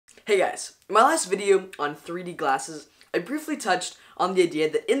Hey guys, in my last video on 3D glasses, I briefly touched on the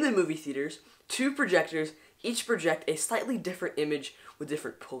idea that in the movie theaters, two projectors each project a slightly different image with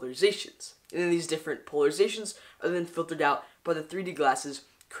different polarizations. And then these different polarizations are then filtered out by the 3D glasses,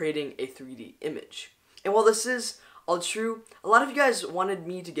 creating a 3D image. And while this is all true, a lot of you guys wanted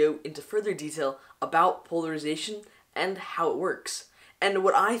me to go into further detail about polarization and how it works. And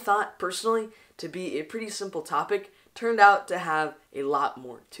what I thought, personally, to be a pretty simple topic turned out to have a lot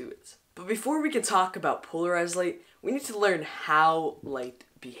more to it. But before we can talk about polarized light, we need to learn how light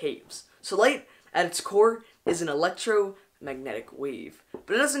behaves. So light, at its core, is an electromagnetic wave,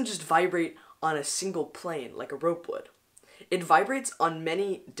 but it doesn't just vibrate on a single plane like a rope would. It vibrates on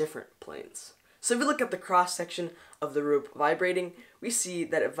many different planes. So if we look at the cross-section of the rope vibrating, we see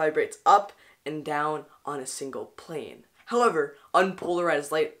that it vibrates up and down on a single plane. However,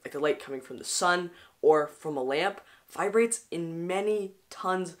 unpolarized light, like the light coming from the sun or from a lamp, vibrates in many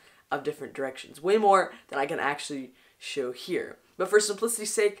tons of different directions, way more than I can actually show here. But for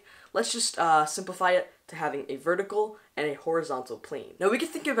simplicity's sake, let's just simplify it to having a vertical and a horizontal plane. Now we can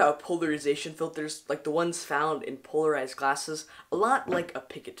think about polarization filters like the ones found in polarized glasses a lot like a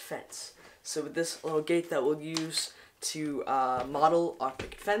picket fence. So with this little gate that we'll use to model our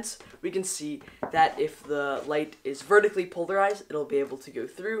picket fence, we can see that if the light is vertically polarized, it'll be able to go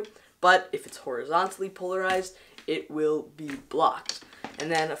through, but if it's horizontally polarized, it will be blocked.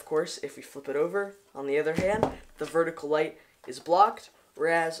 And then, of course, if we flip it over, on the other hand, the vertical light is blocked,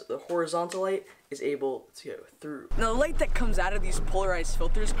 whereas the horizontal light is able to go through. Now, the light that comes out of these polarized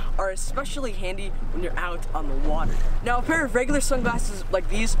filters are especially handy when you're out on the water. Now, a pair of regular sunglasses like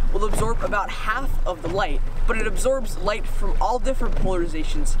these will absorb about half of the light, but it absorbs light from all different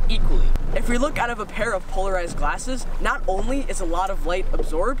polarizations equally. If we look out of a pair of polarized glasses, not only is a lot of light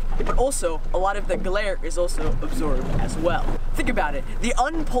absorbed, but also a lot of the glare is also absorbed as well. Think about it. The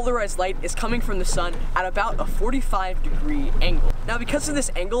unpolarized light is coming from the sun at about a 45-degree angle. Now, because of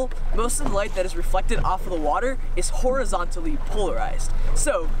this angle, most of the light that is reflected off of the water is horizontally polarized.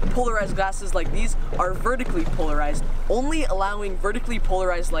 So, polarized glasses like these are vertically polarized, only allowing vertically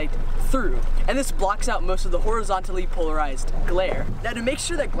polarized light through. And this blocks out most of the horizontally polarized glare. Now, to make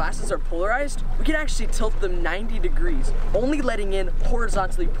sure that glasses are polarized, we can actually tilt them 90 degrees, only letting in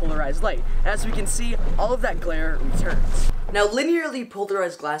horizontally polarized light. As we can see, all of that glare returns. Now, linearly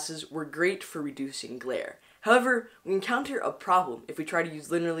polarized glasses were great for reducing glare. However, we encounter a problem if we try to use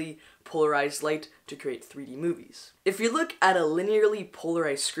linearly polarized light to create 3D movies. If we look at a linearly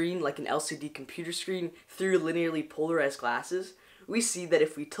polarized screen, like an LCD computer screen, through linearly polarized glasses, we see that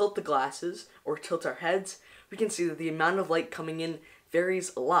if we tilt the glasses, or tilt our heads, we can see that the amount of light coming in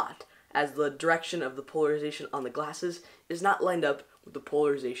varies a lot, as the direction of the polarization on the glasses is not lined up with the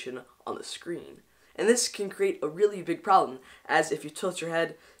polarization on the screen. And this can create a really big problem, as if you tilt your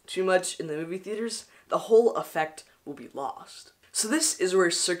head too much in the movie theaters, the whole effect will be lost. So this is where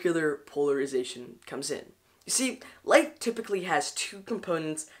circular polarization comes in. You see, light typically has two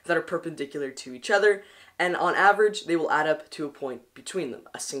components that are perpendicular to each other, and on average, they will add up to a point between them,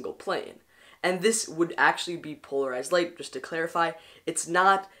 a single plane. And this would actually be polarized light. Just to clarify, it's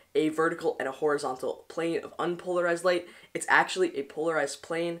not a vertical and a horizontal plane of unpolarized light. It's actually a polarized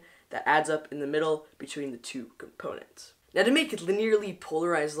plane that adds up in the middle between the two components. Now, to make linearly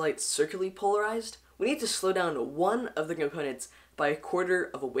polarized light circularly polarized, we need to slow down one of the components by a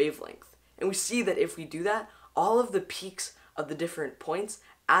quarter of a wavelength. And we see that if we do that, all of the peaks of the different points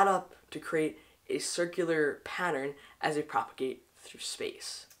add up to create a circular pattern as they propagate through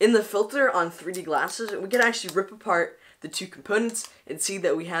space. In the filter on 3D glasses, we can actually rip apart the two components and see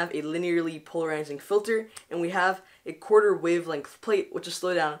that we have a linearly polarizing filter, and we have a quarter wavelength plate, which will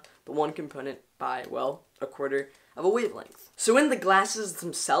slow down the one component by, well, a quarter of a wavelength. So in the glasses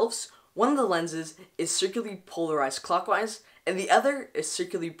themselves, one of the lenses is circularly polarized clockwise, and the other is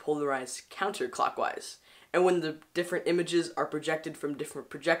circularly polarized counterclockwise. And when the different images are projected from different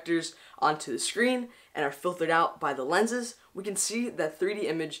projectors onto the screen and are filtered out by the lenses, we can see that 3D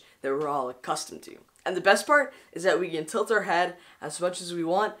image that we're all accustomed to. And the best part is that we can tilt our head as much as we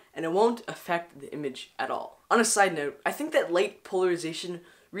want, and it won't affect the image at all. On a side note, I think that light polarization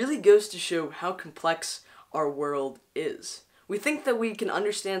really goes to show how complex our world is. We think that we can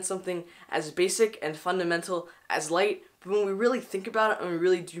understand something as basic and fundamental as light, but when we really think about it and we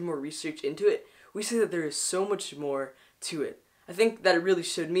really do more research into it, we see that there is so much more to it. I think that it really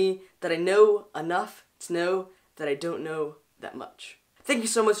showed me that I know enough to know that I don't know that much. Thank you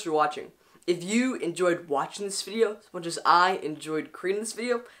so much for watching. If you enjoyed watching this video as much as I enjoyed creating this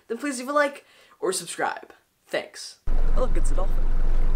video, then please leave a like or subscribe. Thanks. Oh look, it's a dolphin.